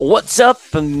What's up,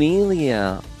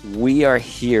 familia? We are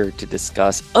here to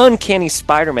discuss Uncanny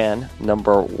Spider-Man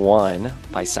 #1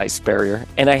 by Cy Spurrier,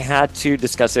 and I had to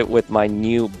discuss it with my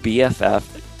new BFF,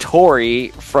 Tori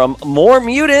from More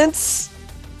Mutants.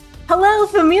 Hello,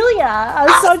 familia.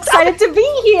 I'm so excited to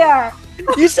be here.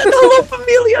 You said hello,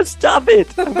 familia. Stop it.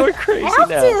 I'm going crazy I have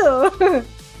now. to.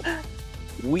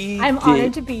 I'm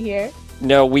honored to be here.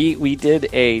 No, we did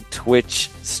a Twitch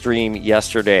stream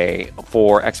yesterday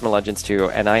for X-Men Legends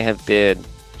 2, and I have been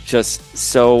just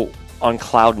so on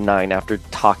cloud nine after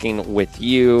talking with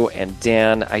you and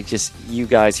Dan. You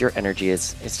guys, your energy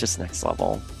is just next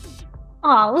level.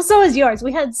 Oh, well, so is yours.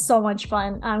 We had so much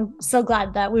fun. I'm so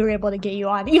glad that we were able to get you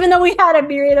on. Even though we had a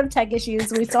myriad of tech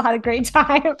issues, we still had a great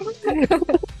time.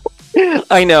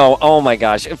 I know. Oh my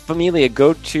gosh. Familia,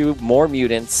 go to More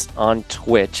Mutants on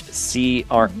Twitch. See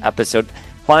our episode.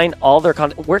 Find all their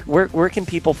content. Where can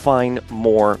people find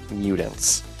More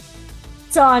Mutants?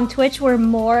 So on Twitch, we're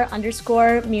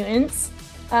more_mutants.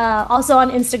 Also on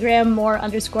Instagram,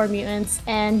 more_mutants.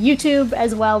 And YouTube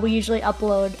as well. We usually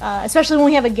upload, especially when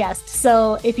we have a guest.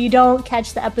 So if you don't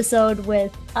catch the episode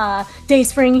with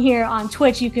Dayspring here on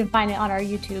Twitch, you can find it on our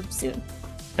YouTube soon.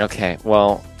 Okay.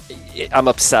 Well, I'm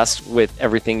obsessed with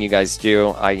everything you guys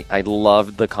do. I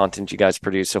love the content you guys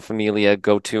produce. So, Familia,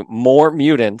 go to More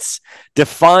Mutants,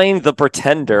 define the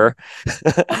Pretender.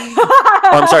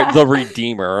 I'm sorry, the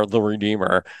Redeemer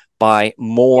by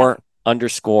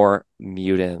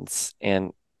more_mutants.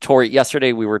 And Tori,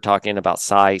 yesterday we were talking about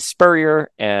Cy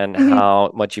Spurrier and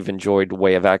how much you've enjoyed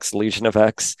Way of X, Legion of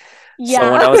X. Yeah.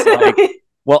 So when I was like,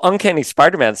 well, Uncanny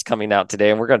Spider-Man's coming out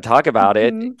today, and we're going to talk about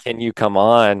it. Can you come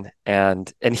on?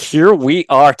 And here we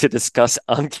are to discuss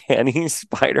Uncanny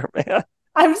Spider-Man.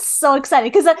 I'm so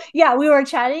excited because, we were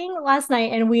chatting last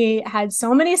night, and we had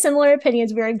so many similar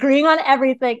opinions. We were agreeing on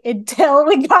everything until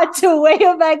we got to Way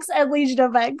of X and Legion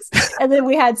of X. And then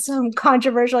we had some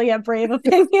controversial yet brave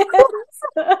opinions.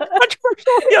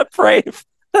 Controversial yet brave.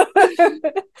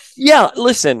 Yeah,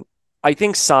 listen, I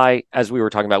think Cy, as we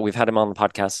were talking about, we've had him on the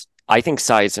podcast. I think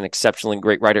Cy is an exceptionally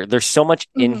great writer. There's so much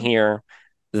in here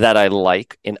that I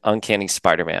like in Uncanny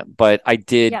Spider-Man, but I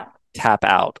did tap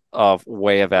out of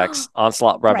Way of X,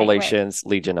 Onslaught Revelations,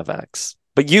 right. Legion of X.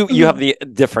 But you have the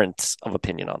difference of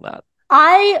opinion on that.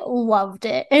 I loved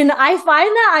it. And I find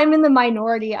that I'm in the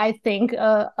minority, I think,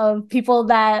 of people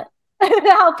that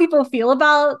how people feel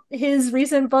about his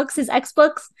recent books, his X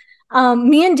books.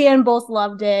 Me and Dan both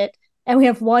loved it. And we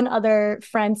have one other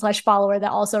friend/follower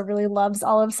that also really loves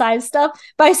all of Cy's stuff.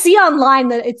 But I see online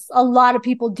that it's a lot of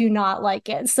people do not like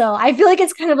it. So I feel like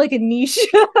it's kind of like a niche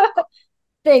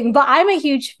thing. But I'm a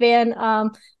huge fan.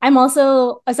 I'm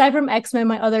also, aside from X-Men,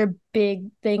 my other big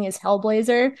thing is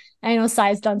Hellblazer. I know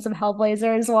Cy's done some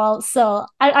Hellblazer as well. So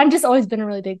I'm just always been a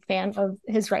really big fan of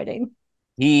his writing.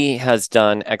 He has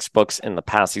done X books in the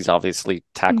past. He's obviously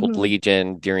tackled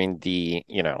Legion during the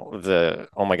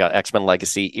X-Men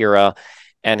Legacy era,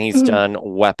 and he's done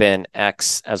Weapon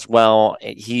X as well.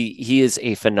 He is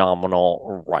a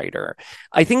phenomenal writer.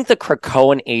 I think the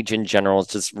Krakoan age in general is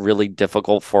just really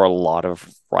difficult for a lot of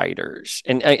writers,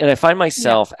 and I find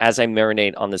myself as I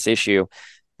marinate on this issue,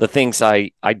 the things I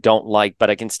don't like,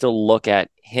 but I can still look at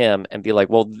him and be like,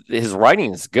 well, his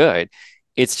writing is good.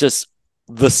 It's just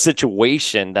the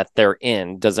situation that they're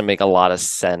in doesn't make a lot of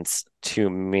sense to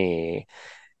me.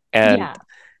 And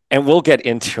we'll get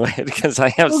into it because I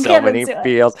have so many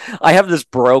feels. I have this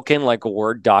broken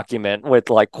Word document with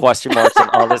question marks and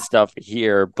all this stuff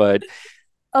here. But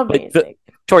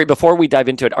Tori, before we dive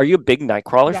into it, are you a big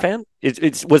Nightcrawler fan?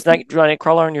 Was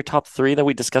Nightcrawler on your top 3 that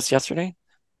we discussed yesterday?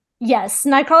 Yes,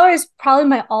 Nightcrawler is probably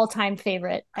my all-time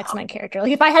favorite X-Men character.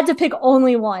 If I had to pick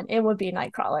only one, it would be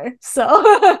Nightcrawler.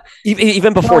 So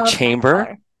even before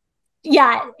Chamber?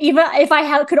 Yeah, even if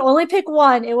I could only pick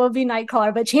one, it would be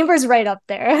Nightcrawler, but Chamber's right up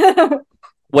there.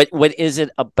 What is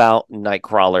it about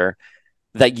Nightcrawler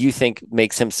that you think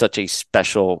makes him such a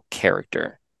special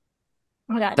character?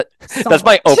 Oh my God, that's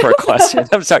my Oprah question.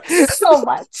 I'm sorry. So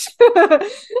much.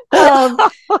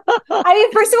 I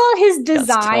mean, first of all, his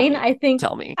design,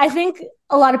 Tell me. I think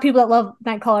a lot of people that love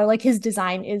Nightcrawler, his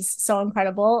design is so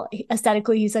incredible.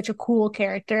 Aesthetically, he's such a cool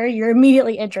character. You're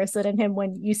immediately interested in him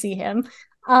when you see him.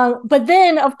 But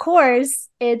then, of course,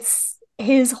 it's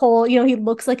his whole, he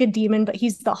looks like a demon, but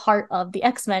he's the heart of the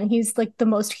X-Men. He's the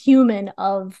most human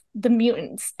of the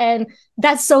mutants. And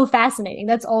that's so fascinating.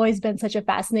 That's always been such a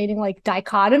fascinating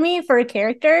dichotomy for a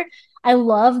character. I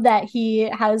love that he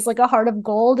has a heart of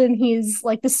gold and he's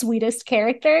the sweetest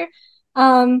character.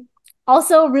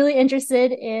 Also really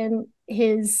interested in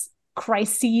his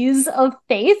crises of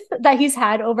faith that he's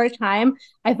had over time.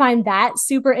 I find that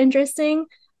super interesting.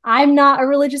 I'm not a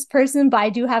religious person, but I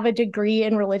do have a degree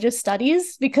in religious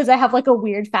studies because I have like a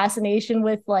weird fascination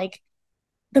with like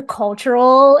the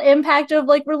cultural impact of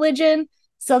like religion.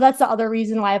 So that's the other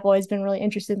reason why I've always been really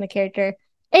interested in the character.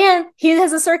 And he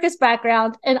has a circus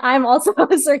background, and I'm also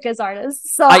a circus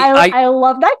artist. So I I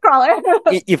love Nightcrawler.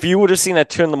 if you would have seen at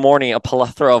 2 a.m, a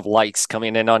plethora of likes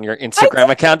coming in on your Instagram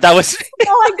account, that was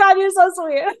Oh my God, you're so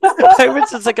sweet. I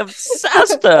was just like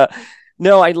obsessed.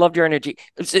 No, I loved your energy.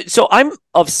 So I'm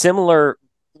of similar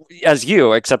as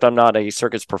you, except I'm not a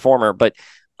circus performer, but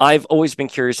I've always been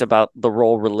curious about the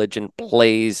role religion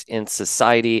plays in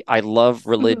society. I love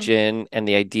religion and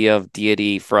the idea of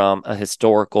deity from a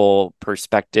historical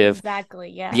perspective. Exactly.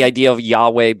 Yeah. The idea of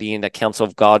Yahweh being the council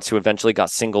of gods who eventually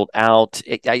got singled out.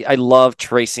 I love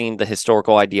tracing the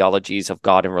historical ideologies of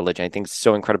God and religion. I think it's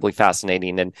so incredibly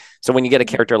fascinating. And so when you get a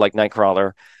character like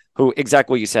Nightcrawler, who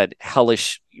exactly what you said,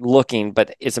 hellish looking,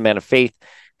 but is a man of faith,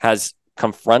 has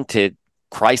confronted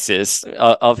crisis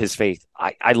of his faith.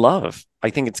 I love. I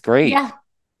think it's great. Yeah.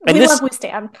 And We love We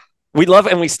Stand. we love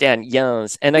and we stand,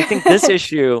 yes. And I think this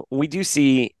issue, we do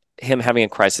see him having a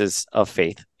crisis of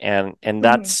faith. And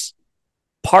that's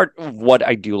part of what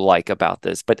I do like about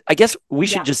this. But I guess we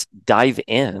should just dive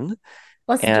in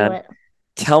Let's do and it.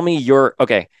 tell me your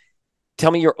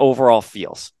overall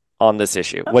feels on this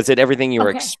issue. Was it everything you were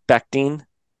Okay. expecting?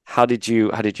 How did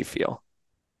you feel?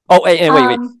 Oh, and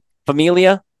wait.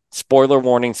 Familia, spoiler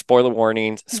warning, spoiler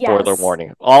warning, spoiler Yes.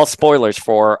 warning. All spoilers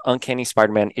for Uncanny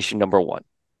Spider-Man issue number 1.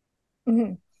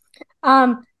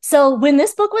 So when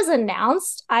this book was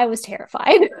announced, I was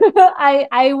terrified.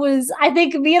 I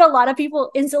think me and a lot of people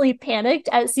instantly panicked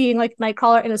at seeing like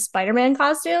Nightcrawler in a Spider-Man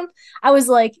costume. I was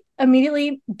like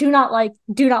immediately do not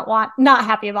want, not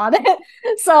happy about it.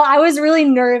 So I was really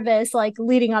nervous like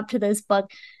leading up to this book.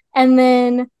 And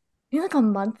then maybe like a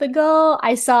month ago,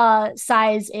 I saw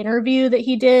Sai's interview that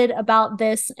he did about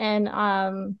this and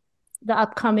the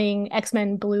upcoming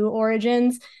X-Men Blue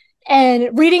Origins.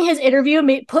 And reading his interview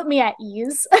put me at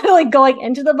ease. Like going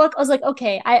into the book, I was like,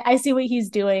 okay, I see what he's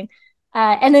doing.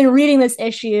 And then reading this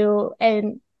issue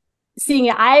and seeing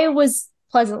it, I was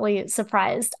pleasantly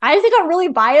surprised. I think I'm really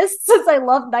biased since I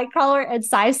love Nightcrawler and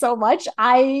Sai so much.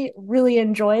 I really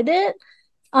enjoyed it.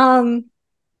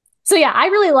 So yeah, I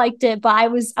really liked it, but I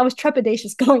was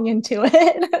trepidatious going into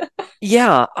it.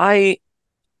 Yeah, I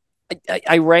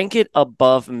rank it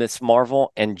above Miss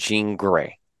Marvel and Jean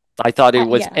Grey. I thought it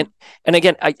was, Yeah. and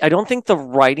again, I don't think the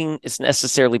writing is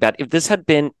necessarily bad. If this had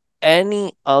been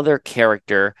any other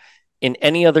character in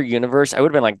any other universe, I would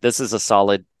have been like, this is a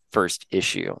solid first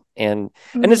issue. And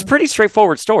it's a pretty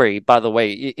straightforward story, by the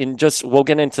way. In just we'll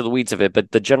get into the weeds of it,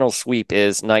 but the general sweep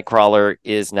is Nightcrawler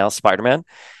is now Spider-Man.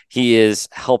 He is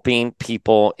helping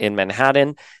people in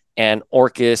Manhattan, and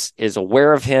Orcus is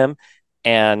aware of him.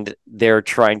 And they're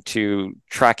trying to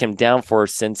track him down for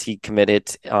since he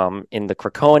committed in the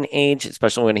Krakoan age,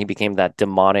 especially when he became that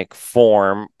demonic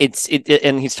form.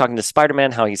 And he's talking to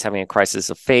Spider-Man how he's having a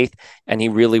crisis of faith, and he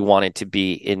really wanted to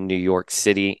be in New York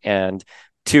City. And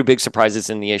two big surprises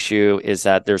in the issue is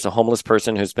that there's a homeless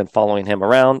person who's been following him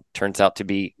around. Turns out to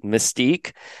be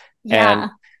Mystique, Yeah.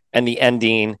 and the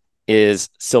ending is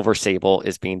Silver Sable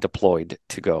is being deployed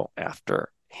to go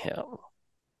after him.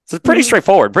 So it's pretty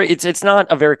straightforward. It's not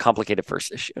a very complicated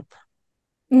first issue.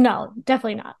 No,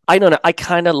 definitely not. I don't know. I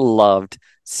kind of loved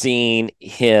seeing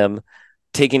him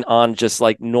taking on just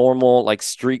like normal like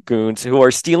street goons who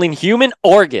are stealing human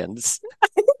organs.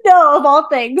 No, of all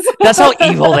things. That's how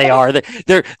evil they are.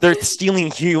 They're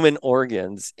stealing human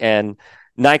organs. And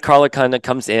Nightcrawler kind of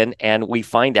comes in, and we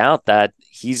find out that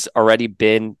he's already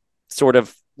been sort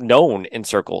of known in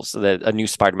circles that a new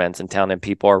Spider-Man's in town, and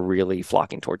people are really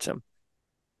flocking towards him.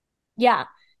 Yeah.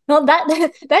 No,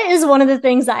 that is one of the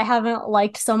things that I haven't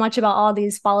liked so much about all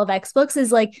these Fall of X books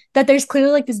is like that there's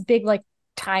clearly like this big like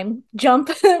time jump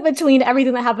between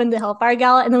everything that happened to Hellfire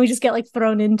Gala and then we just get like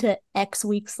thrown into X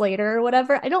weeks later or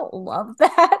whatever. I don't love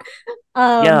that.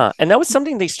 Yeah, and that was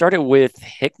something they started with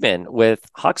Hickman with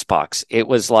Hoxpox. It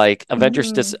was like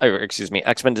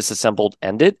X-Men Disassembled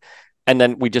ended, and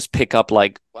then we just pick up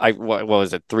like what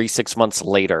was it, 3-6 months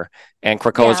later, and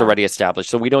Krakoa is already established,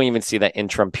 so we don't even see that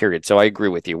interim period. So I agree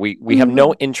with you. We have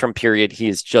no interim period. He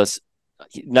is just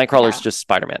Nightcrawler's just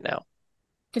Spider-Man now,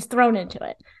 just thrown into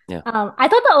it. Yeah. I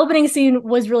thought the opening scene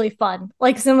was really fun.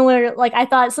 Like similar, like I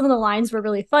thought some of the lines were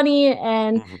really funny,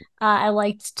 and I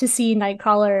liked to see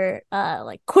Nightcrawler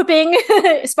like quipping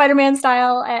Spider-Man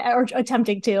style or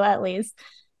attempting to at least.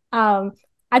 I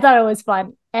thought it was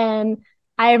fun, and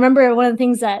I remember one of the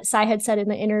things that Sai had said in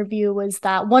the interview was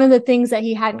that one of the things that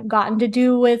he hadn't gotten to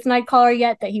do with Nightcrawler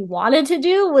yet that he wanted to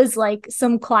do was like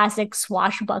some classic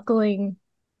swashbuckling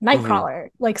Hmm. Nightcrawler,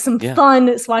 like some Yeah.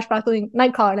 fun swashbuckling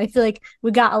Nightcrawler. And I feel like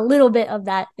we got a little bit of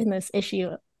that in this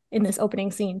issue, in this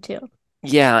opening scene too.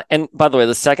 Yeah, and by the way,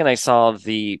 the second I saw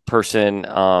the person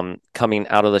coming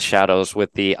out of the shadows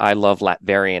with the "I love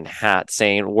Latverian" hat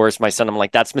saying, "Where's my son?" I'm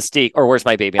like, "That's Mystique," or "Where's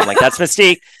my baby?" I'm like, "That's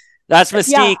Mystique. That's Yeah.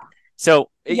 Mystique." So,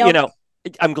 Yep.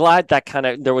 I'm glad that kind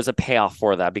of there was a payoff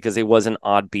for that because it was an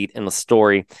odd beat in the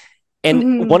story.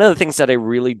 And one Mm-hmm. of the things that I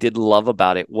really did love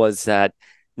about it was that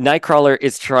Nightcrawler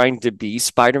is trying to be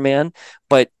Spider-Man,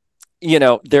 but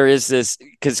there is this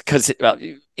because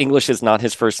English is not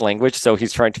his first language, so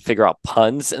he's trying to figure out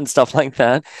puns and stuff like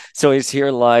that. So he's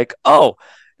here like, "Oh,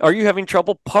 are you having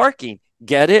trouble parking?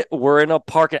 Get it? We're in a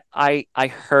park." I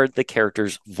heard the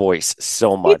character's voice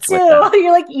so Me much too. with that.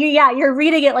 You're like, yeah, you're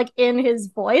reading it like in his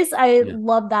voice. I Yeah.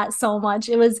 love that so much.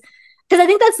 It was because I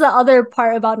think that's the other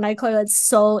part about Nightcrawler that's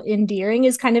so endearing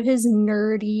is kind of his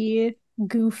nerdy,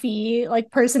 goofy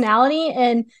like personality.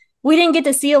 And we didn't get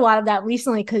to see a lot of that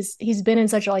recently because he's been in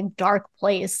such a like dark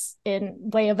place in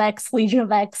Way of X, Legion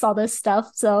of X, all this stuff.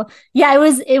 So yeah,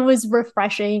 it was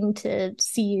refreshing to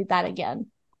see that again.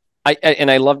 And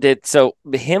I loved it. So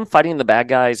him fighting the bad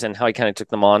guys and how he kind of took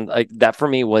them on, like that for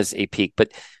me was a peak.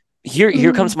 But here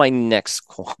comes Mhm. my next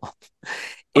qualm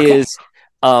Okay. is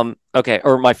okay,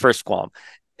 or my first qualm.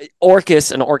 An Orcus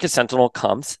Sentinel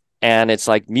comes and it's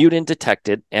like mutant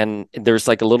detected, and there's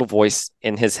like a little voice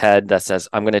in his head that says,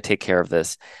 "I'm going to take care of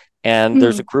this." And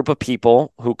there's a Mhm. group of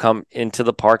people who come into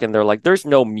the park and they're like, "There's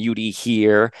no mutie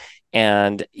here.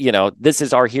 And, this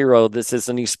is our hero. This is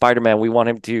the new Spider-Man. We want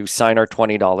him to sign our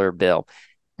 $20 bill."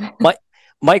 My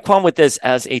my qualm with this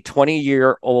as a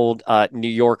 20-year-old New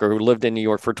Yorker who lived in New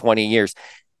York for 20 years,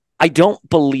 I don't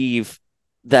believe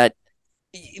that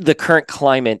the current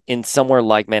climate in somewhere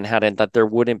like Manhattan that there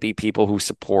wouldn't be people who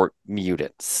support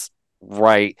mutants,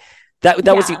 right? That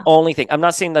was the Yeah. only thing. I'm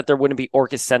not saying that there wouldn't be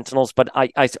Orcus Sentinels, but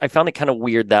I found it kind of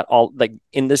weird that all like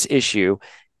in this issue,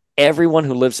 everyone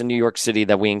who lives in New York City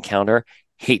that we encounter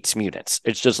hates mutants.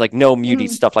 It's just like no mutie Mhm.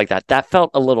 stuff like that. That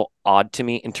felt a little odd to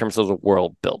me in terms of the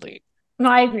world building. No,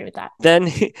 I agree with that.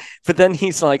 Then, but then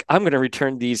he's like, "I'm going to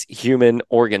return these human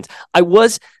organs." I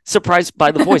was surprised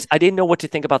by the voice. I didn't know what to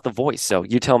think about the voice. So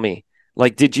you tell me.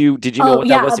 Like, did you know Oh what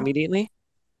that was yeah. immediately?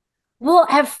 Well,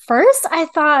 at first I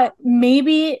thought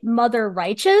maybe Mother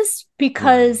Righteous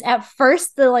because Mm. at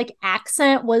first the like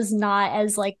accent was not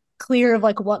as like clear of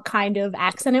like what kind of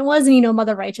accent it was. And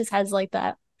Mother Righteous has like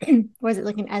that was it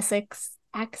like an Essex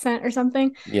accent or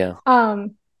something? Yeah.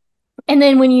 Um and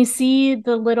then when you see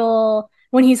the little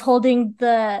when he's holding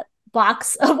the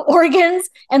box of organs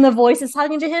and the voice is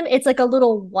talking to him, it's like a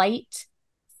little white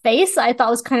face I thought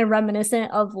was kind of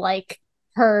reminiscent of like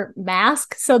her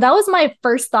mask. So that was my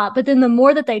first thought. But then the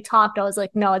more that they talked, I was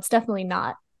like, no, it's definitely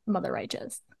not Mother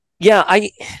Righteous. Yeah. I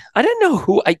don't know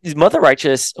who Mother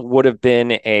Righteous would have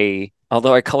been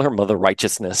although I call her Mother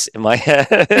Righteousness in my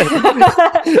head.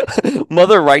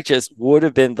 Mother Righteous would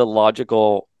have been the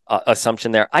logical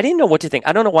assumption there. I didn't know what to think.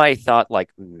 I don't know why I thought like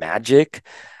magic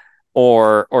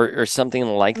or something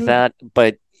like Mm-hmm. that,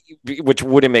 but which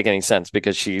wouldn't make any sense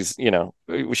because she's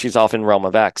off in realm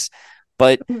of X.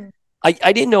 But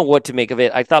I didn't know what to make of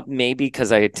it. I thought maybe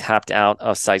because I had tapped out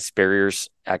of Cy Spurrier's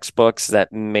X books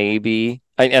that maybe,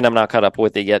 and I'm not caught up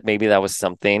with it yet, maybe that was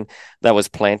something that was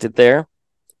planted there.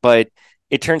 But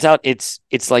it turns out it's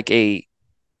like a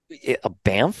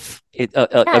bamf, a Yeah, it's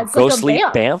like a ghostly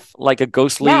vamp. bamf, like a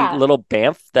ghostly Yeah. little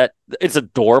bamf that it's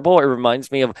adorable. It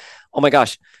reminds me of, oh my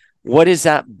gosh, what is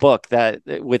that book that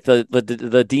with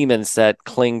the demons that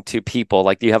cling to people?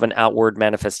 Like you have an outward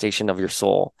manifestation of your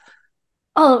soul.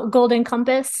 Oh, Golden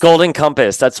Compass. Golden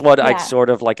Compass. That's what I Yeah. sort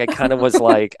of like. I kind of was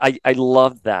like, I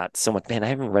love that so much. Man, I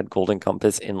haven't read Golden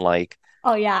Compass in like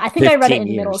Oh, yeah. I think I read it 15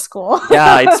 in middle years. school.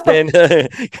 Yeah, it's been,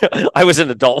 I was an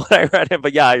adult when I read it,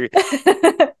 but yeah,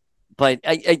 but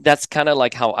that's kind of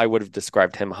like how I would have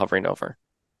described him hovering over.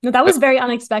 No, that But was very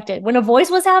unexpected. When a voice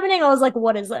was happening, I was like,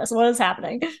 what is this? What is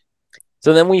happening?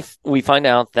 so then we find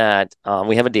out that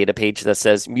we have a data page that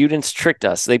says mutants tricked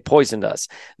us. They poisoned us.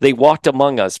 They walked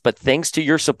among us. But thanks to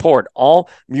your support, all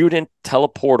mutant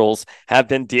teleportals have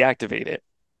been deactivated.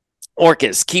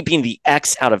 Orcus, keeping the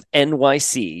X out of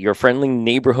NYC, your friendly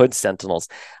neighborhood sentinels.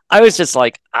 I was just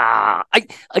like, I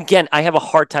have a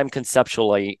hard time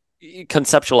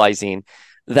conceptualizing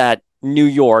that New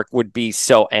York would be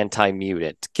so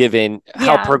anti-mutant, given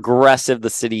how Yeah. progressive the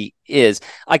city is.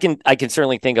 I can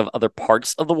certainly think of other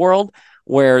parts of the world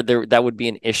where that would be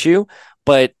an issue,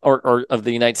 but or of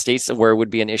the United States where it would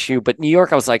be an issue. But New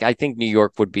York, I was like, I think New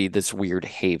York would be this weird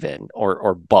haven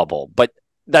or bubble. But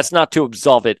that's not to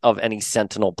absolve it of any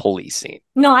Sentinel policing.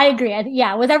 No, I agree.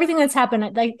 Yeah, with everything that's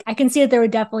happened, like I can see that there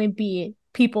would definitely be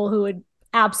people who would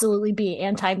absolutely be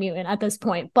anti-mutant at this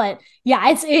point. But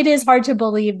yeah, it is hard to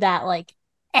believe that like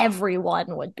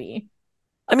everyone would be.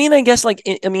 I mean, I guess like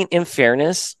in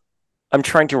fairness, I'm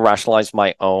trying to rationalize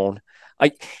my own.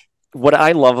 I what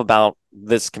I love about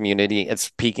this community, it's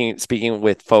speaking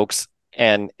with folks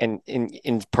and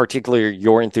in particular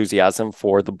your enthusiasm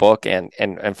for the book and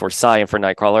for Psy and for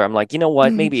Nightcrawler. I'm like, you know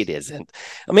what? Maybe it isn't.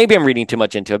 Maybe I'm reading too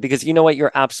much into it because you know what?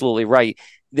 You're absolutely right.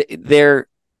 They're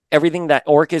everything that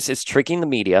Orcus is tricking the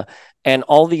media and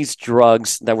all these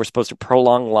drugs that were supposed to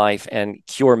prolong life and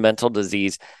cure mental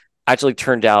disease actually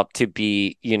turned out to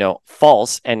be,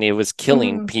 false, and it was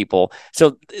killing people.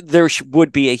 So there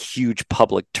would be a huge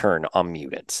public turn on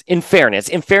mutants. In fairness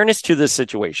to this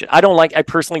situation, I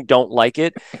personally don't like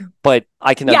it, but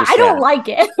I can understand. I don't like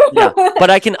it. Yeah, but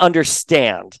I can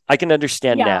understand.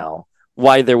 Now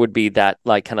why there would be that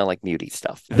like kind of like muty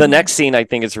stuff. The next scene I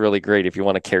think is really great if you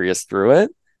want to carry us through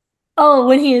it. Oh,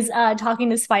 when he's talking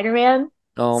to Spider-Man.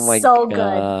 Oh my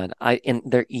God. Good. And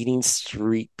they're eating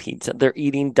street pizza. They're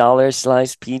eating dollar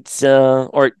slice pizza.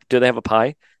 Or do they have a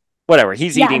pie? Whatever.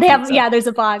 He's eating pizza. There's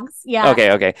a box. Yeah.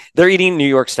 Okay. They're eating New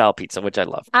York style pizza, which I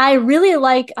love. I really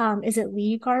like is it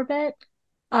Lee Garbett?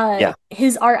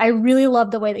 His art. I really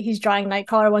love the way that he's drawing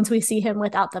Nightcrawler once we see him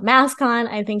without the mask on.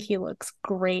 I think he looks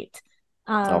great.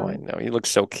 I know. He looks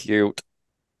so cute.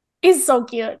 He's so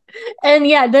cute. And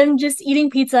yeah, then just eating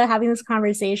pizza, having this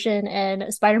conversation,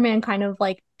 and Spider-Man kind of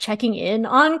like checking in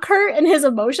on Kurt and his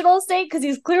emotional state because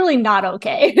he's clearly not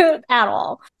okay at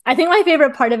all. I think my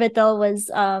favorite part of it though was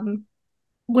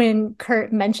when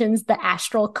Kurt mentions the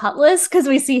astral cutlass because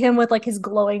we see him with like his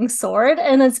glowing sword,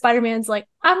 and then Spider-Man's like,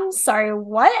 I'm sorry,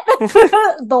 what?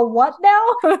 The what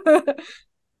now?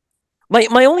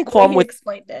 My only qualm with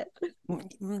explained it.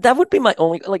 That would be my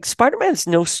only like Spider-Man's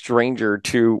no stranger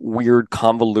to weird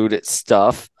convoluted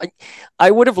stuff. I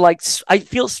would have liked I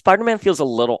feel Spider-Man feels a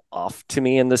little off to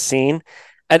me in the scene.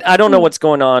 And I don't know what's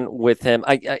going on with him.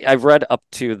 I've read up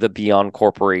to the Beyond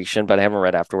Corporation, but I haven't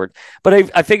read afterward.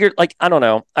 But I figured like I don't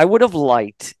know. I would have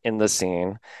liked in the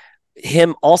scene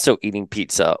him also eating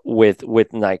pizza with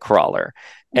Nightcrawler.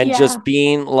 And just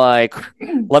being like,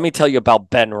 let me tell you about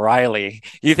Ben Reilly.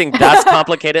 You think that's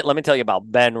complicated? Let me tell you about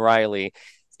Ben Reilly.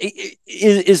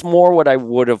 Is more what I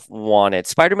would have wanted.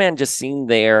 Spider-Man just seen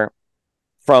there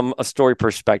from a story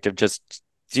perspective, just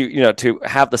to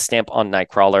have the stamp on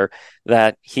Nightcrawler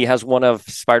that he has one of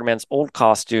Spider-Man's old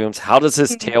costumes. How does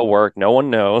his tail work? No one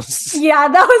knows. Yeah,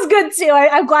 that was good too.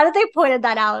 I'm glad that they pointed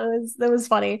that out. It was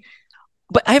funny.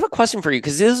 But I have a question for you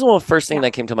because this is the first thing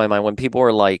that came to my mind when people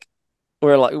were like,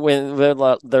 when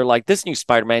they're like this new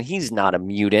Spider-Man, he's not a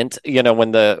mutant.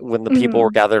 When the people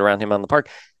were gathered around him on the park,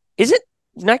 is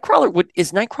Nightcrawler?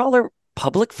 Is Nightcrawler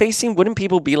public facing? Wouldn't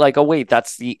people be like, oh wait,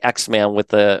 that's the X-Man with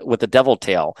the devil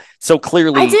tail? So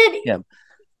clearly, I did. Him.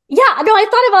 Yeah, no, I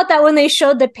thought about that when they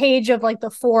showed the page of like the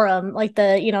forum, like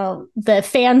the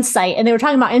fan site, and they were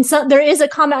talking about, and so there is a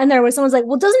comment in there where someone's like,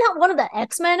 well, doesn't one of the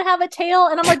X-Men have a tail?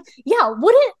 And I'm like, yeah,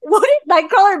 wouldn't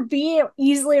Nightcrawler be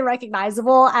easily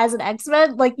recognizable as an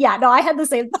X-Men? Like, yeah, no, I had the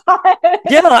same thought.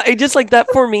 Yeah, I just like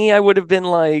that for me, I would have been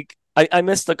like, I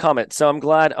missed the comment, so I'm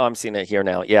glad. Oh, I'm seeing it here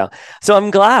now. Yeah, so I'm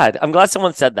glad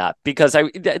someone said that because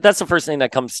that's the first thing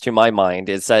that comes to my mind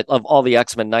is that of all the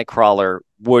X-Men, Nightcrawler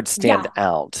would stand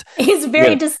out. He's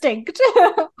very distinct.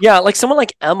 Yeah, like someone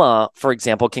like Emma, for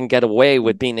example, can get away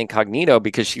with being incognito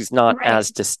because she's not as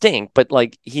distinct. But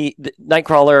like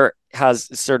Nightcrawler has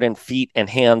certain feet and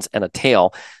hands and a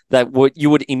tail that you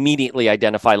would immediately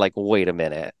identify. Like, wait a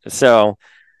minute. So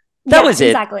that was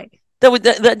it. Exactly.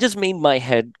 That just made my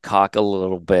head cock a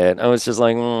little bit. I was just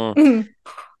like,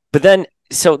 But then,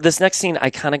 so this next scene,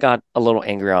 I kind of got a little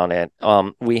angry on it.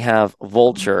 We have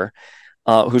Vulture,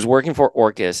 who's working for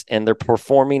Orcus, and they're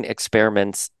performing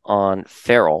experiments on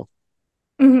Feral.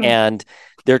 And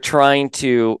they're trying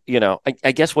to,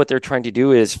 I guess what they're trying to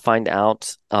do is find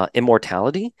out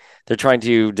immortality. They're trying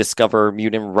to discover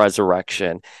mutant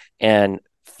resurrection. And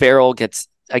Feral gets,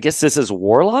 I guess this is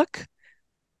Warlock,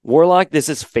 this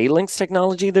is Phalanx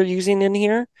technology they're using in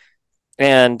here.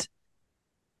 And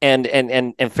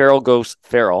Feral goes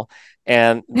feral.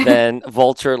 And then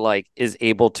Vulture is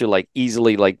able to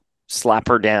easily slap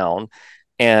her down.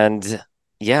 And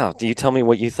yeah, do you tell me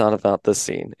what you thought about this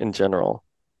scene in general?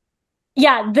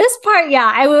 Yeah, this part,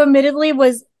 I admittedly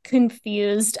was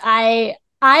confused. I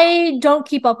don't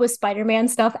keep up with Spider-Man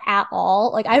stuff at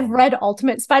all. I've read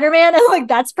Ultimate Spider-Man and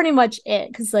that's pretty much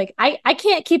it. Cause I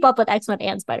can't keep up with X-Men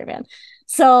and Spider-Man.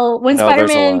 So when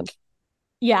Spider-Man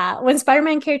Yeah, when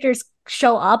Spider-Man characters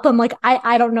show up, I'm like,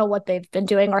 I don't know what they've been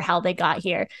doing or how they got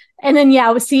here. And then yeah,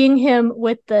 I was seeing him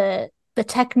with the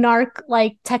Technarch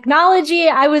like technology.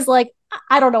 I was like,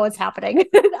 I don't know what's happening.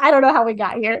 I don't know how we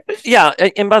got here. Yeah,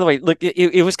 and by the way, look,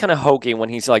 it was kind of hokey when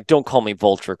he's like, "Don't call me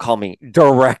Vulture, call me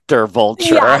Director Yeah,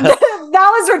 Vulture." that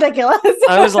was ridiculous.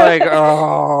 I was like,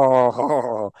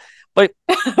 "Oh," but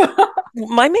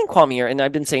my main qualm here, and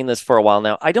I've been saying this for a while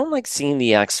now, I don't like seeing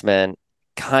the X-Men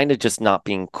kind of just not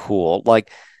being cool.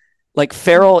 Like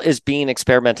Farrell is being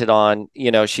experimented on,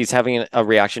 she's having a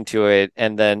reaction to it,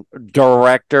 and then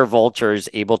Director Vulture is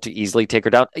able to easily take her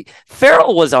down.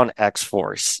 Farrell was on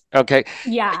X-Force, okay?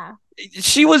 Yeah.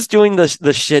 She was doing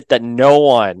the shit that no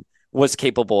one was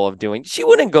capable of doing. She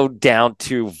wouldn't go down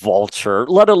to Vulture,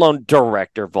 let alone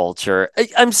Director Vulture.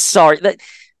 I'm sorry.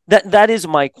 That is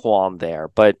my qualm there.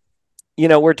 But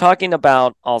we're talking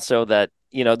about also that,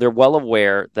 they're well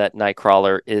aware that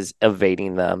Nightcrawler is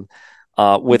evading them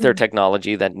with their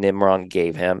technology that Nimron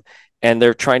gave him. And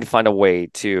they're trying to find a way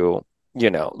to,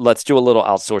 let's do a little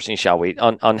outsourcing, shall we,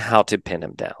 on how to pin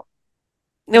him down.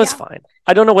 It was fine.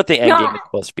 I don't know what the end game is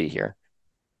supposed to be here.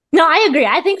 No, I agree.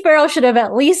 I think Farrell should have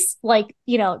at least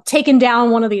taken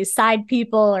down one of these side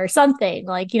people or something.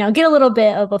 Get a little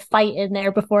bit of a fight in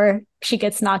there before she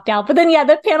gets knocked out. But then yeah,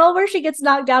 the panel where she gets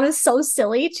knocked down is so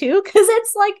silly too, because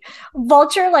it's like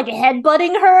Vulture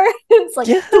headbutting her. It's like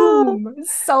boom.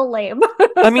 It's so lame.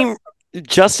 I mean,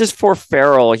 justice for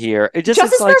Farrell here.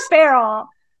 Justice for Farrell.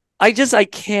 I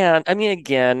can't. I mean,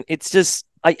 again, it's just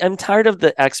I'm tired of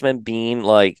the X-Men being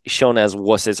shown as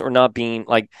wusses or not being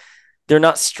they're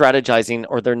not strategizing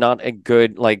or they're not a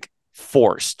good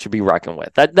force to be reckoned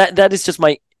with. That is just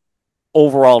my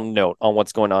overall note on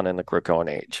what's going on in the Krakoan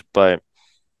age. But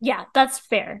yeah, that's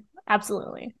fair.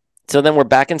 Absolutely. So then we're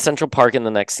back in Central Park in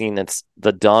the next scene. It's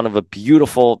the dawn of a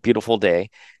beautiful, beautiful day.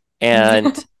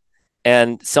 And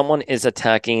and someone is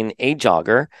attacking a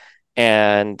jogger,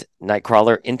 and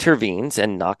Nightcrawler intervenes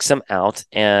and knocks him out.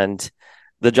 And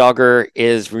the jogger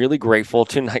is really grateful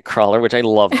to Nightcrawler, which I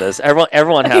love this.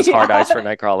 Everyone has hard eyes for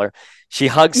Nightcrawler. She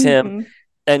hugs him,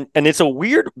 and it's a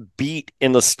weird beat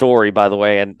in the story, by the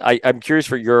way. And I'm curious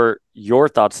for your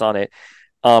thoughts on it.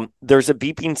 There's a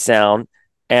beeping sound,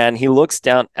 and he looks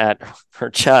down at her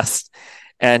chest,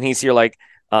 and he's here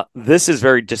this is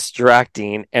very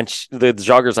distracting. And the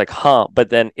jogger's like, huh? But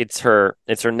then it's her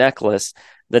necklace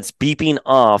that's beeping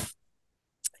off.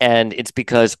 And it's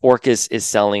because Orcus is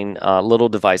selling little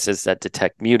devices that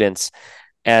detect mutants.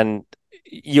 And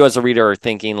you as a reader are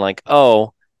thinking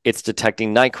oh, it's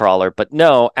detecting Nightcrawler. But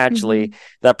no, actually,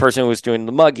 that person who was doing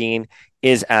the mugging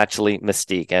is actually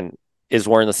Mystique and is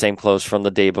wearing the same clothes from the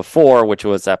day before, which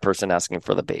was that person asking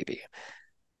for the baby.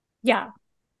 Yeah.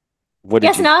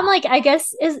 Now I'm I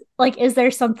guess is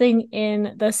there something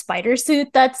in the spider suit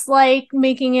that's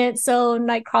making it so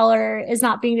Nightcrawler is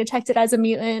not being detected as a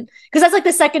mutant? Because that's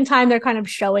the second time they're kind of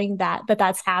showing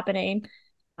that's happening.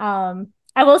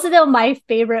 I will say though, my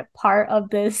favorite part of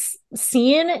this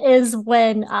scene is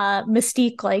when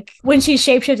Mystique, when she's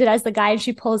shapeshifted as the guy and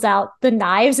she pulls out the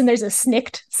knives and there's a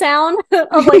snicked sound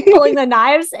of pulling the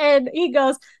knives, and he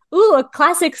goes, ooh, a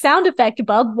classic sound effect,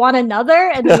 bub. Want another?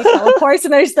 And then he teleports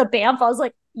and there's the bamf. I was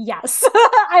like, yes,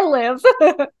 I live.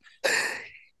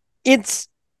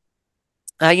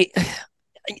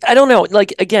 I don't know.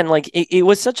 Again, it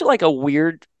was such a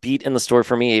weird beat in the story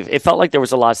for me. It felt like there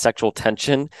was a lot of sexual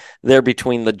tension there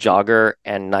between the jogger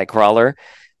and Nightcrawler,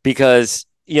 because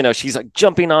she's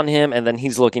jumping on him and then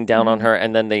he's looking down on her,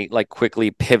 and then they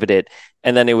quickly pivoted,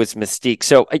 and then it was Mystique.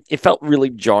 So it felt really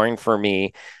jarring for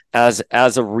me as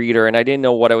a reader, and I didn't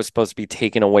know what I was supposed to be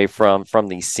taking away from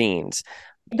these scenes.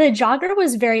 The jogger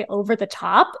was very over the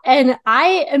top, and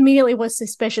I immediately was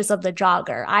suspicious of the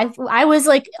jogger. I was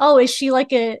like, oh, is she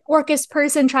an Orcus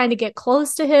person trying to get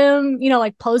close to him?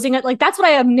 Posing it. That's what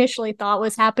I initially thought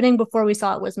was happening before we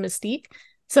saw it was Mystique.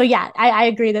 So yeah, I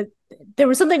agree that there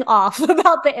was something off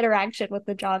about the interaction with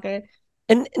the jogger.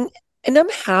 And I'm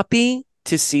happy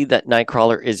to see that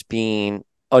Nightcrawler is being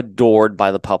adored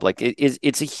by the public.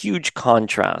 It's a huge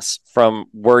contrast from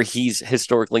where he's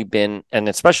historically been, and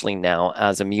especially now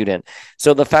as a mutant.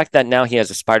 So the fact that now he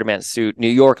has a Spider-Man suit, New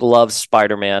York loves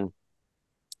Spider-Man,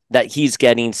 that he's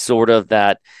getting sort of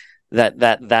that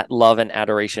love and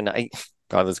adoration.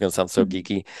 God, this is going to sound so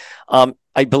geeky.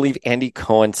 I believe Andy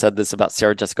Cohen said this about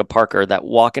Sarah Jessica Parker, that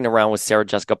walking around with Sarah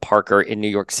Jessica Parker in New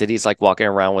York City is like walking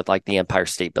around with the Empire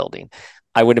State Building.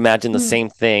 I would imagine the Mhm. same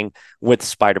thing with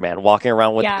Spider-Man. Walking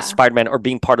around with Yeah. Spider-Man or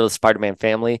being part of the Spider-Man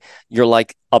family, you're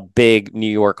like a big New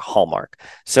York hallmark.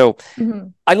 So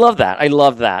Mhm. I love that. I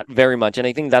love that very much. And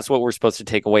I think that's what we're supposed to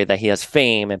take away, that he has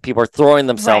fame and people are throwing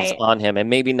themselves Right. on him. And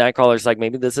maybe Nightcrawler's like,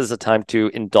 maybe this is a time to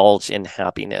indulge in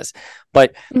happiness.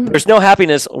 But Mhm. there's no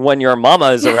happiness when your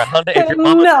mama is around. If your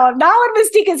mama's, No, not when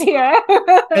Mystique is here.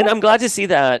 and I'm glad to see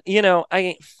that.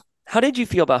 How did you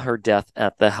feel about her death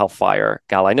at the Hellfire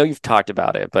Gala? I know you've talked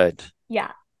about it, but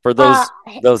Yeah. for Uh,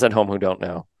 those at home who don't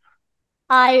know.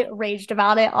 I raged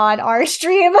about it on our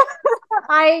stream.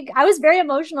 I was very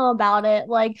emotional about it.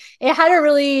 Like it had a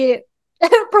really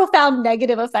profound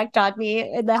negative effect on me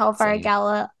in the Hellfire Same.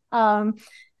 Gala.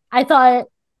 I thought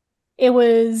it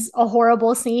was a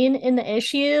horrible scene in the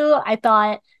issue. I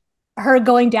thought her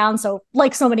going down so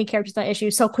like so many characters in the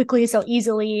issue so quickly, so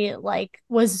easily, like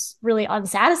was really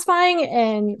unsatisfying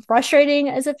and frustrating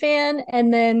as a fan.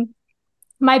 And then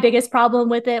my biggest problem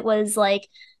with it was like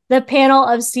the panel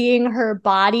of seeing her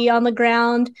body on the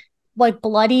ground, like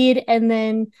bloodied, and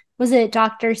then was it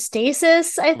Dr.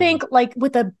 Stasis, I Mhm. think, like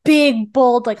with a big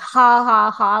bold, like ha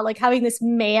ha ha, like having this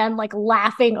man like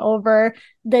laughing over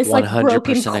this like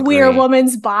broken 100% queer agree.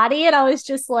 woman's body. And I was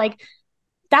just like,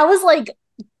 that was like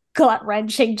gut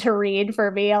wrenching to read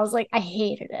for me. I was like, I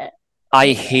hated it. I I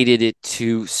hated it. hated it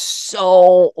too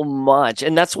so much.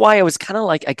 And that's why I was kind of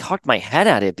like, I cocked my head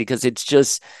at it because it's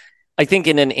just, I think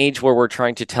in an age where we're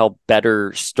trying to tell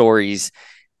better stories,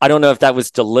 I don't know if that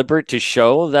was deliberate to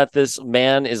show that this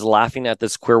man is laughing at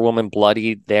this queer woman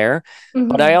bloody there,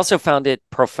 but I Mm-hmm. also found it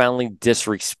profoundly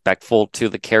disrespectful to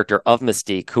the character of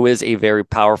Mystique, who is a very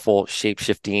powerful,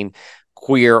 shape-shifting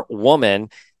queer woman,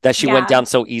 that she went Yeah. down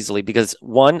so easily. Because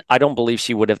one, I don't believe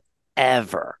she would have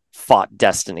ever fought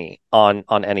Destiny on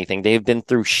anything. They've been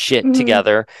through shit Mm-hmm.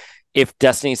 together. If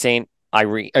Destiny's saying,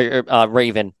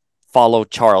 Raven, follow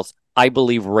Charles, I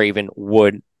believe Raven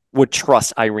would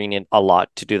trust Irene a lot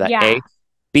to do that. A, Yeah.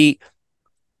 B.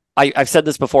 I've said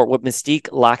this before. What Mystique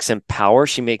lacks in power,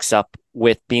 she makes up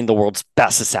with being the world's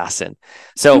best assassin.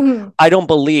 So Mm-hmm. I don't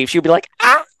believe she'd be like,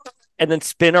 ah, and then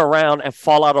spin around and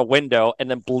fall out a window and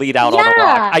then bleed out on a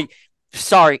rock. Yeah.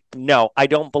 Sorry, no, I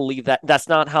don't believe that. That's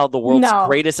not how the world's No,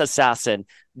 greatest assassin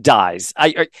dies.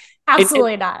 And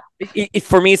absolutely not.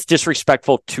 for me, it's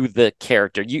disrespectful to the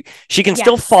character. She can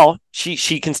still Yes. fall.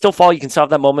 She can still fall. You can still have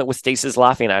that moment with Stasis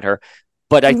laughing at her,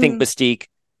 but I think Mm-hmm. Mystique,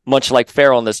 much like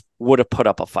Farrell in this, would have put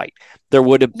up a fight. There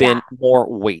would have been Yeah. more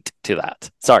weight to that.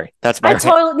 Sorry, that's my I rant.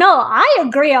 totally, no, I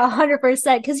agree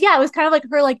 100%. Cause yeah, it was kind of like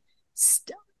her like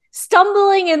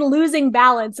stumbling and losing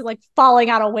balance and like falling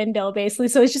out a window basically.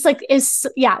 So it's just like, is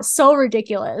yeah, so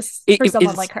ridiculous for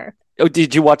someone It's, like her. oh,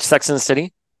 did you watch Sex and the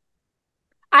City?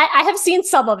 I have seen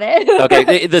some of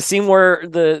Okay, it. the scene where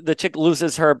the chick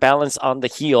loses her balance on the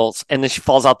heels and then she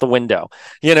falls out the window.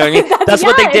 You know what I mean? That's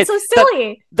what they Yeah, it's did. so That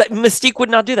silly. that Mystique would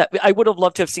not do that. I would have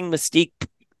loved to have seen Mystique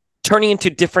turning into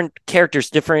different characters,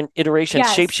 different iterations,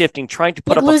 shape Yes. shifting, trying to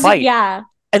put Like up a losing, fight, yeah.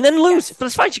 and then lose. Yes. But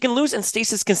it's fine. She can lose, and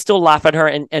Stasis can still laugh at her,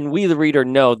 and we, the reader,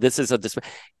 know this is a.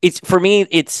 It's for me.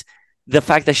 It's the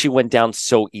fact that she went down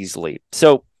so easily.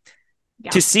 So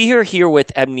Yeah. to see her here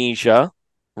with amnesia,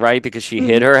 right? Because she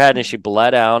hit Mm-hmm. her head and she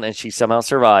bled out, and she somehow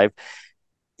survived.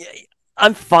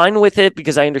 I'm fine with it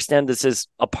because I understand this is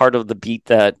a part of the beat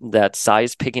that Sai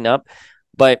is picking up,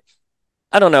 but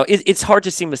I don't know. It's hard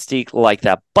to see Mystique like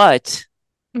that, but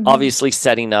Mm-hmm. obviously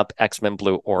setting up X-Men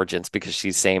Blue Origins because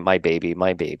she's saying my baby,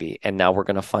 and now we're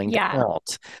gonna find Yeah.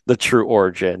 out the true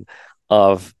origin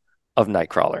of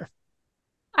Nightcrawler.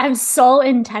 I'm so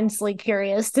intensely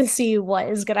curious to see what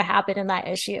is going to happen in that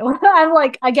issue. I'm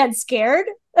like, I get scared,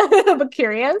 but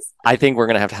curious. I think we're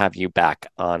gonna have you back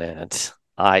on it.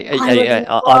 I would On the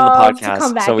love to come podcast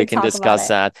so back we and can talk about discuss it.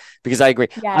 that because I agree.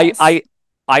 Yes.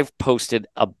 I've posted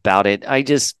about it.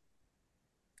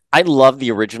 I love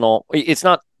the original. It's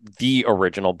not the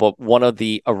original, but one of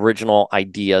the original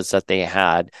ideas that they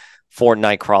had for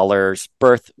Nightcrawler's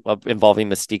birth involving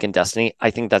Mystique and Destiny.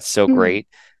 I think that's so Mm-hmm. great,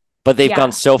 but they've gone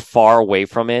Yeah. so far away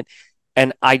from it.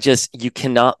 And you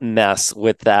cannot mess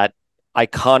with that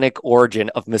iconic origin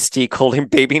of Mystique holding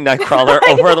baby Nightcrawler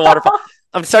over the waterfall.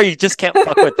 I'm sorry, you just can't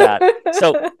fuck with that.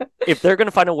 So if they're going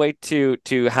to find a way to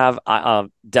have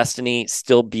Destiny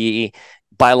still be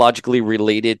biologically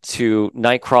related to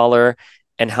Nightcrawler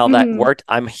and how that Mm-hmm. worked,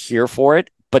 I'm here for it.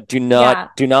 But Yeah.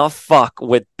 do not fuck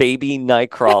with baby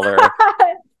Nightcrawler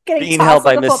Getting being held tossed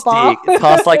by like a Mystique, football.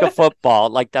 tossed like a football.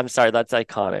 Like, I'm sorry, that's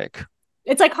iconic.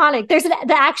 It's iconic. There's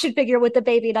the action figure with the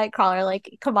baby Nightcrawler.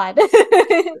 Like, come on.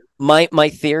 My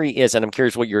theory is, and I'm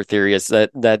curious what your theory is,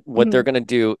 that what they're Mhm. going to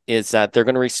do is that they're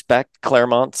going to respect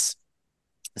Claremont's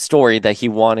story that he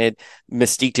wanted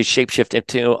Mystique to shapeshift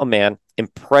into a man,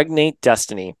 impregnate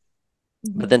Destiny,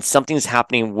 but then something's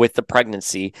happening with the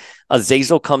pregnancy.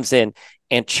 Azazel comes in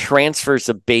and transfers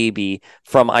a baby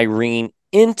from Irene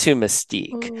into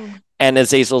Mystique. Ooh. And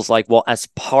Azazel's like, well, as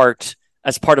part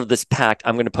of this pact,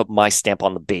 I'm going to put my stamp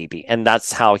on the baby. And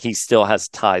that's how he still has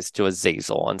ties to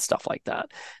Azazel and stuff like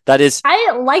that. That is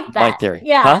I like my that. theory.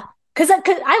 Yeah. Huh? Cause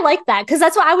I like that because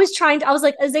that's what I was trying to. I was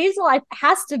like, Azazel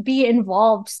has to be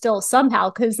involved still somehow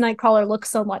because Nightcrawler looks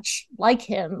so much like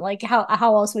him. Like how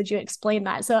else would you explain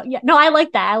that? So yeah, no, I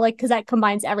like that. I like because that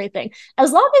combines everything.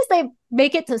 As long as they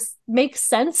make it to make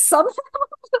sense somehow.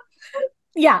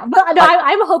 Yeah, but no, I,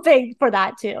 I'm hoping for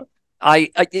that too.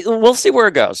 we'll see where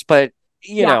it goes. But,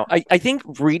 Yeah, I think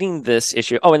reading this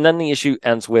issue, oh, and then the issue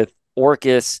ends with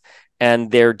Orcus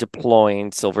and they're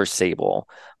deploying Silver Sable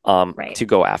right. to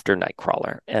go after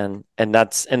Nightcrawler. And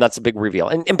that's a big reveal.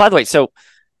 And by the way, so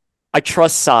I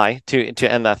trust Cy to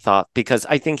end that thought because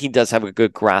I think he does have a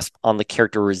good grasp on the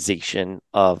characterization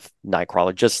of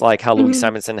Nightcrawler, just like how Louis Mhm.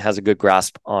 Simonson has a good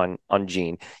grasp on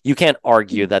Jean. You can't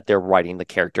argue that they're writing the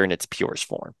character in its purest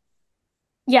form.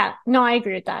 Yeah, no, I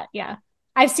agree with that. Yeah.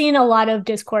 I've seen a lot of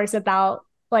discourse about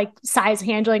like size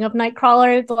handling of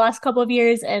Nightcrawler the last couple of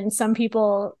years, and some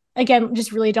people again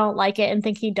just really don't like it and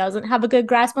think he doesn't have a good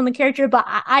grasp on the character. But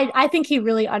I think he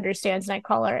really understands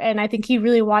Nightcrawler, and I think he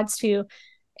really wants to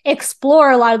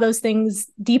explore a lot of those things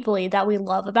deeply that we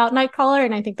love about Nightcrawler,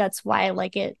 and I think that's why I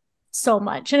like it so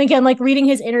much. And again, like reading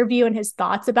his interview and his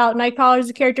thoughts about Nightcrawler as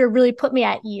a character really put me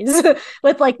at ease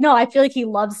with like, no, I feel like he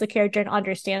loves the character and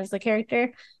understands the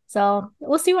character. So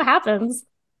we'll see what happens.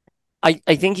 I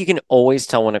think you can always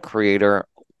tell when a creator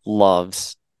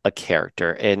loves a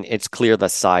character, and it's clear that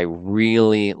Cy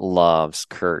really loves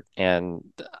Kurt. And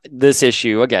this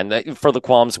issue, again, for the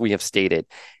qualms we have stated,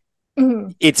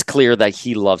 Mhm. it's clear that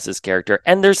he loves this character.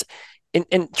 And there's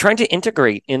in trying to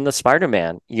integrate in the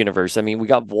Spider-Man universe. I mean, we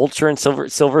got Vulture and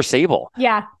Silver Sable.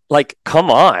 Yeah. Like, come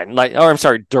on. Like, oh, I'm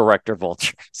sorry, Director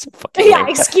Vulture. So fucking Yeah, lame.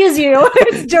 excuse you.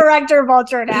 It's Director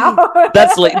Vulture now.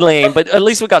 That's lame, but at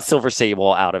least we got Silver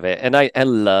Sable out of it. And I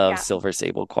love Yeah. Silver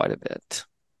Sable quite a bit.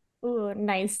 Ooh,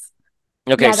 nice.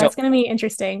 Okay, Yeah, so that's gonna be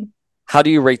interesting. how do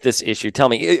you rate this issue? Tell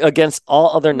me, against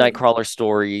all other Ooh. Nightcrawler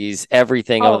stories,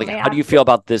 everything, Oh how do man. you feel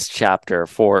about this chapter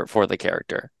for the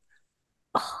character?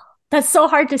 Oh, that's so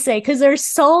hard to say because there's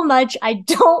so much I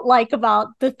don't like about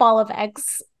the Fall of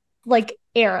X like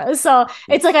era. So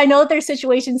it's like I know that there's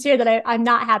situations here that I'm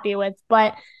not happy with,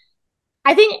 but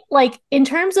I think like in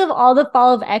terms of all the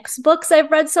Fall of X books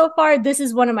I've read so far, this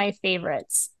is one of my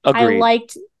favorites. Agreed.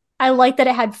 I liked that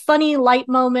it had funny light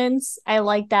moments. I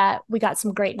like that we got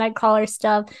some great Nightcrawler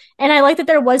stuff. And I like that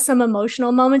there was some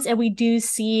emotional moments and we do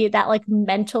see that like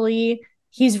mentally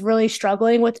he's really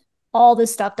struggling with all the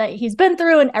stuff that he's been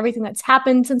through and everything that's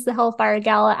happened since the Hellfire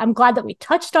Gala. I'm glad that we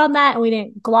touched on that and we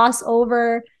didn't gloss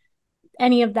over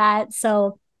any of that.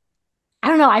 So I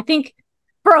don't know. I think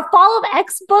for a Fall of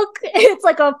X book, it's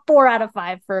like a 4 out of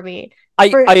 5 for me. I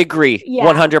agree. Yeah.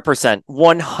 100%.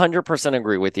 100%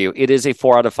 agree with you. It is a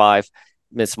 4 out of 5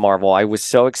 Miss Marvel. I was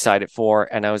so excited for,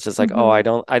 and I was just like, oh,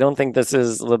 Mm-hmm. I don't think this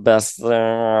is the best thing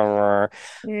ever.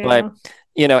 But,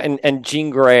 Yeah. and Jean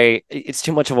Grey, it's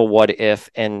too much of a what if.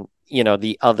 And,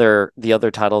 the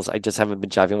other titles I just haven't been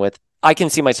jiving with. I can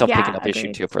see myself picking Yeah. up issue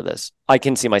Agreed. 2 for this. I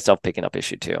can see myself picking up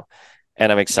issue 2,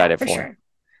 and I'm Yeah, excited for for it. sure.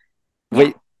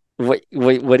 Yeah. Wait,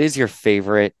 what is your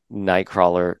favorite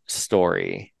Nightcrawler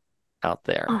story out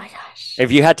Oh there? my gosh.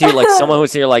 If you had to, like, someone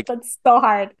who's here, like, That's so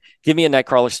hard. give me a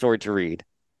Nightcrawler story to read.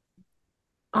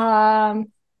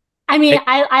 Um, I mean, Eh,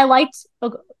 I liked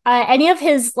any of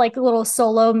his like little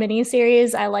solo mini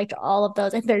series. I liked all of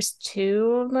those. I think there's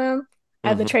two of them. I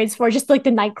have the mhm. trades for just like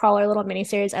the Nightcrawler little mini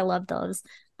series. I love those.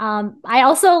 I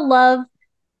also love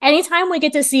anytime we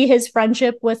get to see his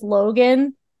friendship with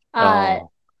Logan. Uh,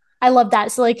 Oh, I love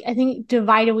that. So like I think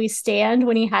Divided We Stand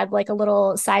when he had like a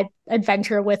little side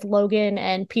adventure with Logan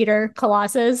and Peter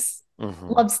Colossus.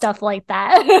 mhm. Love stuff like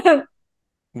that.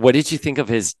 What did you think of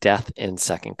his death in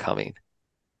Second Coming?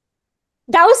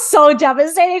 That was so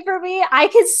devastating for me. I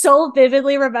can so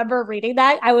vividly remember reading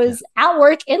that. I Yeah. was at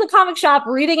work in the comic shop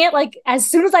reading it like as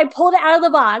soon as I pulled it out of the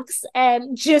box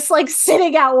and just like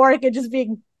sitting at work and just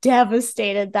being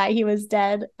devastated that he was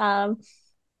dead.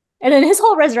 And then his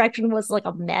whole resurrection was like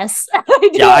a mess. I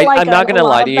Yeah, didn't like I'm not a gonna lie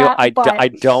lot to of you. that, I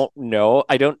but don't know.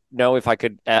 I don't know if I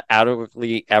could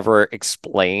adequately ever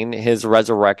explain his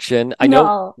resurrection. I know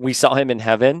no. we saw him in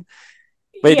heaven.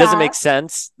 But it doesn't make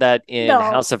sense that in No.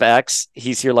 House of X,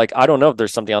 he's here like, I don't know if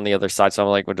there's something on the other side. So I'm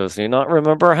like, well, does he not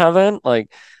remember heaven?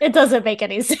 Like, It doesn't make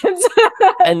any sense.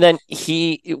 and then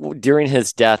during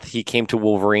his death, he came to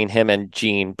Wolverine, him and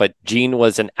Jean, but Jean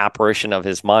was an apparition of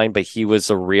his mind, but he was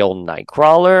a real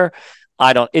Nightcrawler.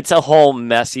 It's a whole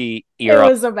messy era.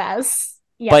 It was a mess.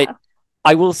 Yeah. But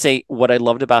I will say what I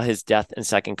loved about his death in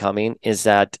Second Coming is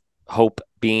that Hope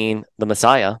being the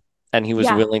Messiah, and he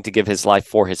was willing to give his life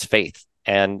for his faith.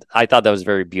 And I thought that was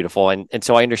very beautiful. And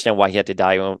so I understand why he had to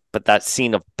die. But that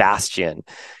scene of Bastion,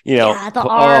 the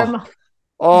arm.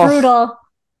 Brutal.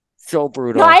 So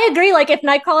brutal. No, I agree. Like, if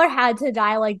Nightcrawler had to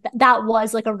die, like, that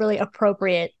was like a really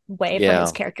appropriate way for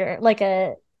his character. Like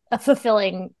a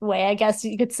fulfilling way, I guess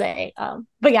you could say.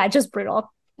 But yeah, just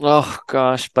brutal. Oh,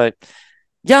 gosh. But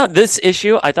yeah, this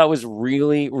issue I thought was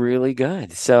really, really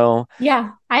good. So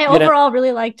yeah, I overall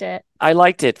really liked it. I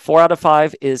liked it. 4 out of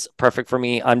 5 is perfect for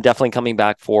me. I'm definitely coming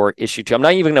back for issue 2. I'm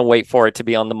not even going to wait for it to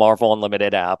be on the Marvel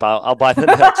Unlimited app. I'll buy the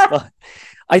next one.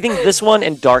 I think this one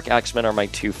and Dark X-Men are my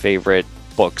 2 favorite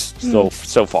books so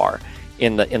far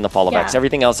in the Fall of X.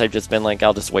 Everything else I've just been like,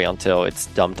 I'll just wait until it's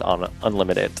dumped on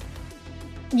Unlimited.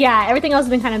 Yeah, everything else has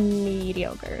been kind of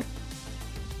mediocre.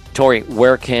 Tori,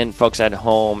 where can folks at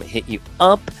home hit you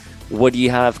up? What do you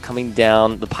have coming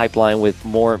down the pipeline with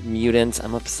more mutants?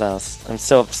 I'm obsessed. I'm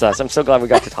so obsessed. I'm so glad we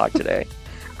got to talk today.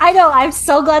 I know. I'm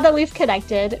so glad that we've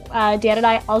connected. Dan and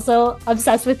I also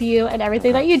obsessed with you and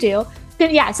everything that you do.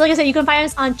 Yeah, so like I said, you can find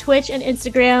us on Twitch and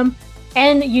Instagram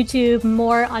and YouTube,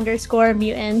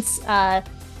 more_mutants.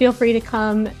 Feel free to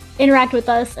come interact with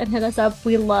us and hit us up.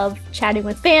 We love chatting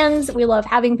with fans. We love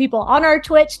having people on our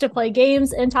Twitch to play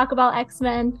games and talk about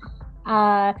X-Men.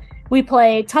 We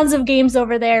play tons of games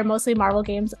over there, mostly Marvel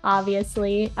games,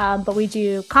 obviously. But we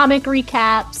do comic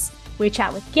recaps. We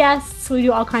chat with guests. We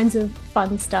do all kinds of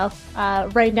fun stuff.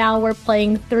 Right now, we're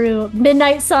playing through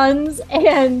Midnight Suns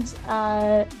and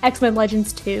X-Men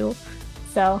Legends 2.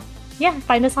 So, yeah,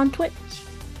 find us on Twitch.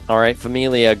 All right,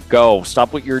 familia, go.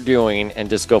 Stop what you're doing and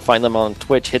just go find them on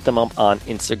Twitch. Hit them up on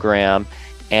Instagram.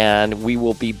 And we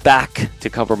will be back to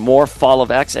cover more Fall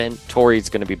of X. And Tori's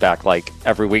going to be back like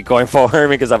every week going forward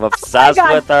because I'm obsessed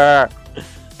with her.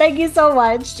 Thank you so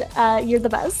much. You're the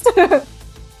best.